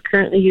home that we're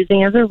currently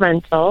using as a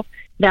rental,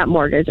 that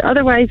mortgage.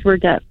 Otherwise, we're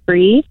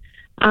debt-free.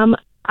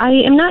 I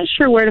am not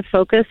sure where to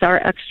focus our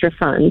extra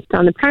funds,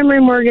 on the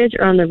primary mortgage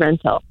or on the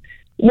rental.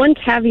 One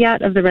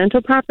caveat of the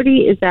rental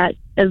property is that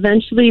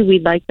eventually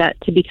we'd like that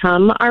to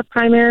become our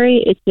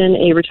primary. It's in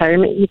a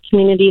retirement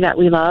community that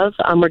we love.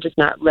 We're just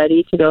not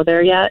ready to go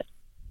there yet.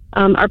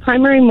 Our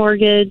primary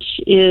mortgage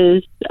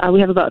is,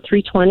 we have about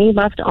 $320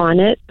 left on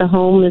it. The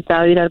home is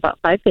valued at about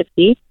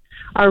 $550.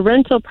 Our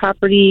rental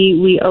property,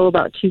 we owe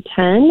about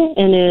 $210,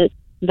 and its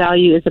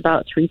value is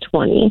about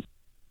 $320.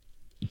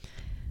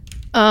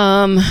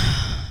 When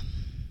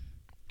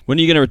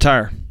are you going to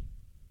retire?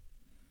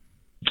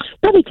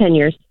 Probably 10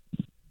 years.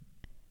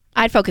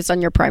 I'd focus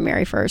on your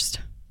primary first.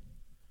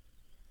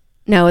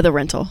 No, the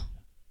rental.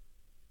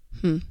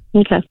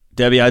 Okay.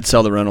 Debbie, I'd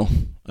sell the rental.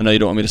 I know you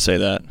don't want me to say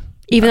that.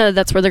 Even though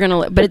that's where they're going to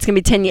live. But it's going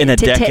to be 10 years. In a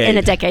decade. In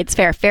a decade. It's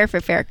fair. Fair.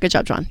 Good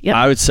job, John. Yep.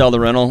 I would sell the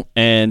rental,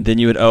 and then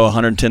you would owe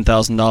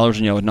 $110,000, and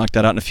you would knock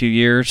that out in a few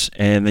years,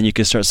 and then you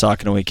could start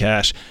socking away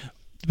cash.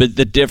 But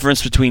the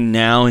difference between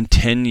now and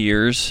 10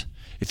 years,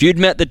 if you'd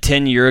met the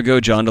 10-year ago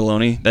John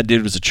Deloney, that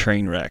dude was a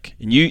train wreck.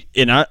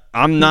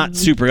 I'm not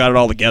super got it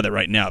all together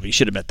right now, but you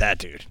should have met that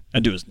dude.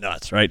 That dude was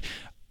nuts, right?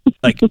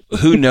 Like,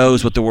 who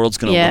knows what the world's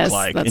going to look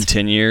like in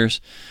 10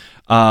 years?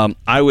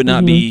 I would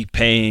not be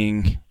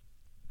paying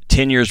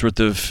 10 years worth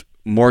of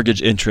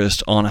mortgage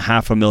interest on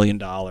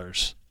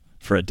 $500,000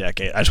 for a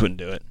decade. I just wouldn't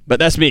do it. But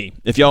that's me.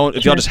 If y'all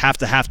just have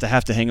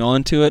to hang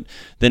on to it,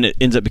 then it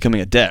ends up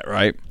becoming a debt,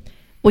 right?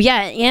 Well,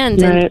 yeah,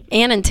 and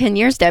in 10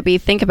 years, Debbie,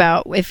 think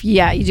about if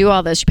you do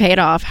all this, you pay it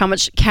off, how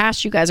much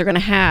cash you guys are going to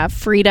have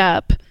freed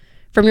up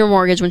from your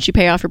mortgage once you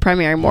pay off your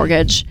primary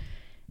mortgage,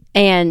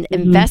 and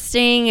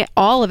investing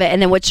all of it,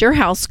 and then what your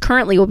house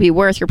currently will be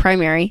worth, your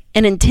primary,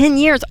 and in 10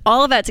 years,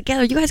 all of that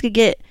together, you guys could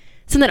get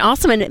something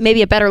awesome, and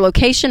maybe a better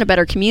location, a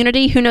better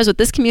community. Who knows what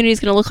this community is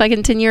going to look like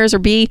in 10 years or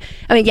be?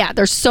 I mean, yeah,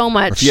 there's so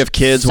much. Or if you have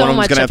kids, one of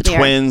them's going to have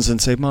twins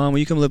and say, "Mom, will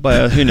you come live by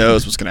us?" Who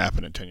knows what's going to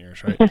happen in 10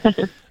 years, right?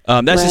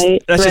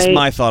 That's just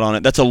my thought on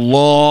it. That's a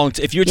long.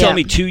 If you were telling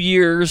me 2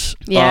 years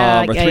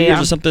or 3 years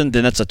or something,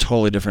 then that's a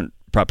totally different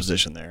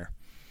proposition there.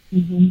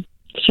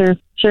 Sure.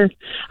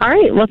 All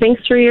right. Well,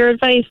 thanks for your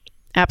advice.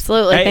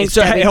 Absolutely. Hey, thanks,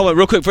 hey, hold on,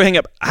 real quick before I hang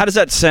up. How does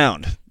that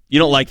sound? You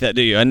don't like that,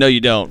 do you? I know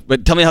you don't.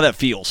 But tell me how that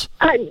feels.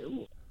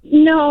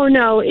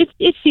 No.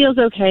 It feels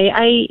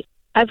okay.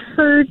 I've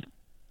heard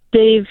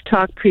Dave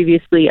talk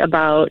previously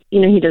about,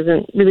 he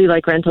doesn't really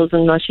like rentals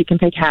unless you can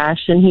pay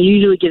cash, and he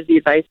usually gives the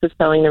advice of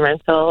selling the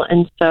rental.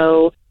 And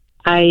so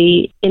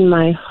I, in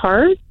my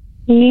heart,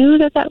 knew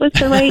that was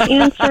the right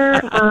answer.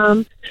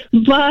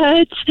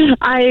 But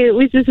I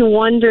was just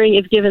wondering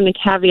if, given the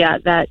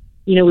caveat that,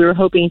 we were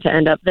hoping to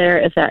end up there,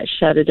 if that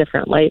shed a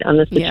different light on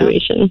the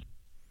situation. Yeah.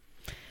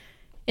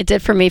 It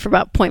did for me for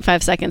about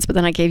 0.5 seconds, but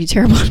then I gave you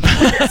terrible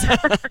advice.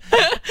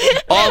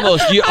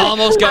 You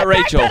almost got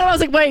Rachel. I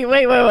was like, wait,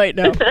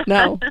 no.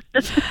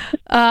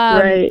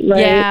 Right.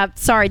 Yeah,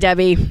 sorry,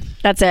 Debbie.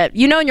 That's it.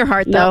 You know in your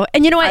heart, though.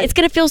 And you know what? It's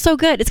going to feel so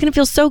good. It's going to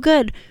feel so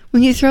good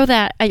when you throw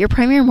that at your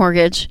primary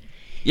mortgage.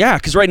 Yeah,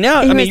 because right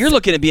now, you're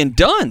looking at being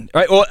done,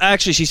 right? Well,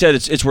 actually, she said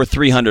it's worth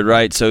 $300,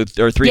 right? So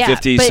or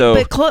 $350.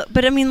 Yeah,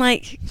 but I mean,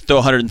 like,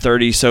 throw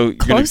 $130. So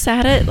close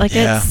at it, like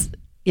it's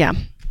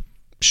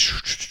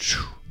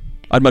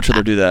I'd much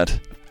rather do that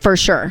for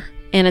sure.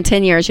 And in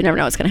 10 years, you never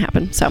know what's going to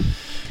happen. So,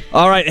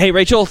 all right, hey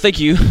Rachel, thank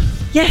you.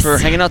 Yes, for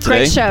hanging out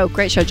today.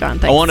 Great show, John.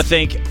 Thanks. I want to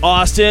thank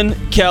Austin,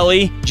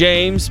 Kelly,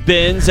 James,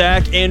 Ben,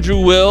 Zach,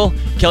 Andrew, Will.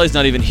 Kelly's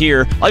not even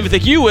here. I'll even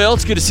thank you, Will.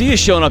 It's good to see you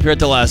showing up here at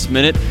the last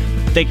minute.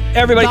 Thank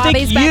everybody.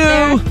 Bobby's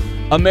thank you,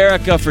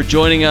 America, for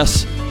joining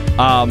us.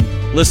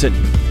 Listen,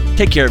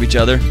 take care of each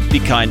other. Be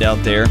kind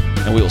out there,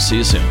 and we will see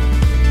you soon.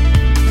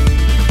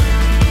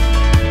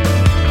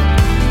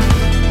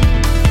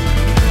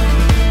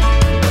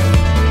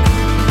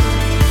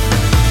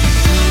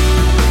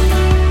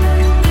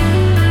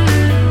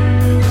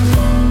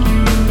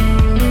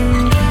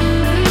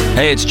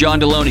 Hey, it's John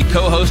Deloney,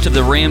 co-host of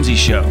The Ramsey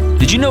Show.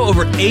 Did you know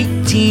over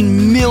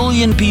 18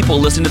 million people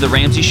listen to The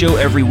Ramsey Show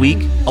every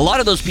week? A lot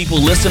of those people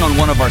listen on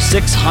one of our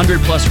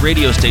 600-plus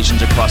radio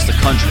stations across the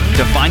country.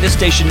 To find a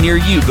station near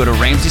you, go to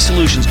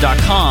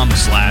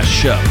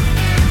RamseySolutions.com/show.